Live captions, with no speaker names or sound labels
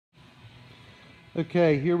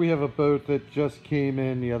Okay, here we have a boat that just came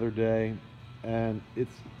in the other day, and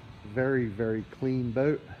it's very, very clean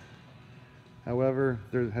boat. However,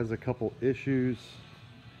 there has a couple issues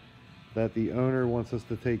that the owner wants us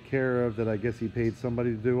to take care of that I guess he paid somebody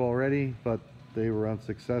to do already, but they were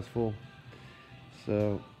unsuccessful.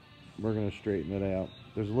 So we're gonna straighten it out.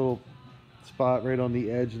 There's a little spot right on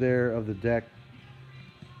the edge there of the deck,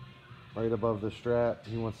 right above the strap.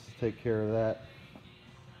 He wants to take care of that.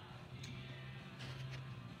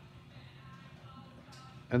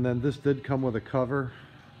 And then this did come with a cover,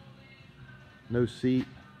 no seat.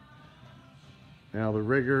 Now the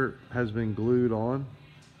rigger has been glued on,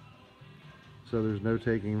 so there's no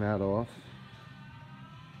taking that off.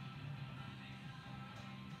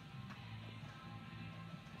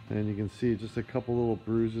 And you can see just a couple little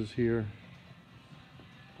bruises here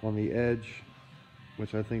on the edge,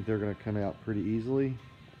 which I think they're going to come out pretty easily.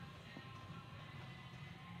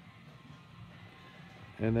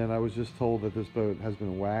 And then I was just told that this boat has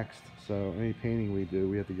been waxed, so any painting we do,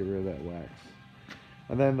 we have to get rid of that wax.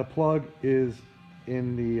 And then the plug is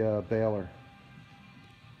in the baler.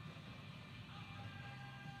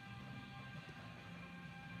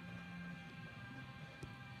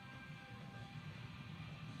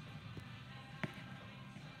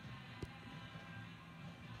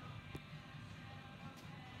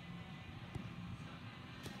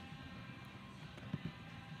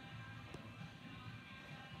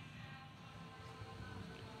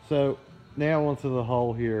 So now onto the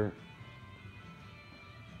hull here.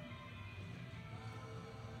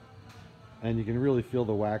 And you can really feel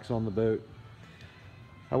the wax on the boat.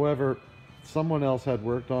 However, someone else had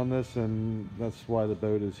worked on this, and that's why the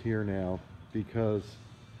boat is here now, because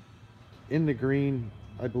in the green,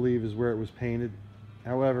 I believe, is where it was painted.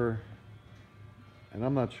 However, and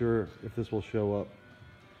I'm not sure if this will show up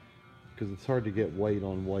because it's hard to get white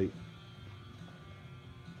on white.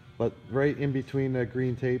 But right in between that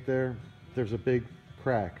green tape there's a big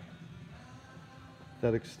crack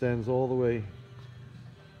that extends all the way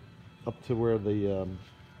up to where the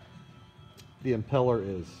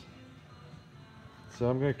impeller is. So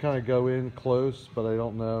I'm going to kind of go in close, but I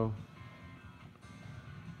don't know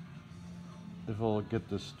if it'll get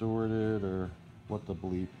distorted or what the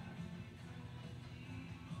bleep.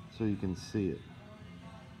 So you can see it.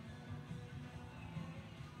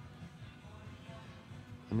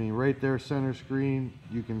 I mean, right there, center screen,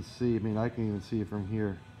 you can see, I mean, I can even see it from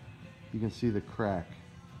here. You can see the crack.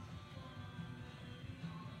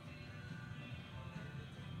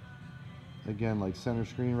 Again, like center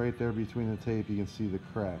screen right there between the tape, you can see the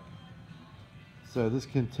crack. So this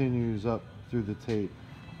continues up through the tape.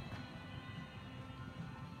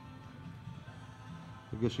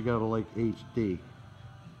 I guess you gotta like HD.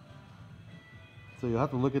 So you'll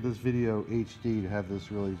have to look at this video HD to have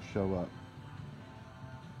this really show up.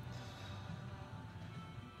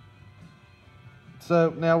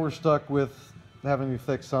 So now we're stuck with having to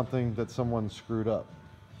fix something that someone screwed up.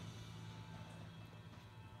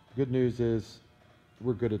 Good news is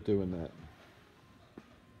we're good at doing that,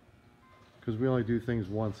 because we only do things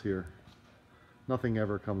once here. Nothing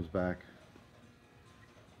ever comes back.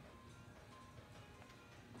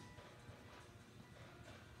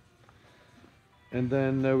 And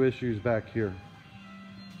then no issues back here.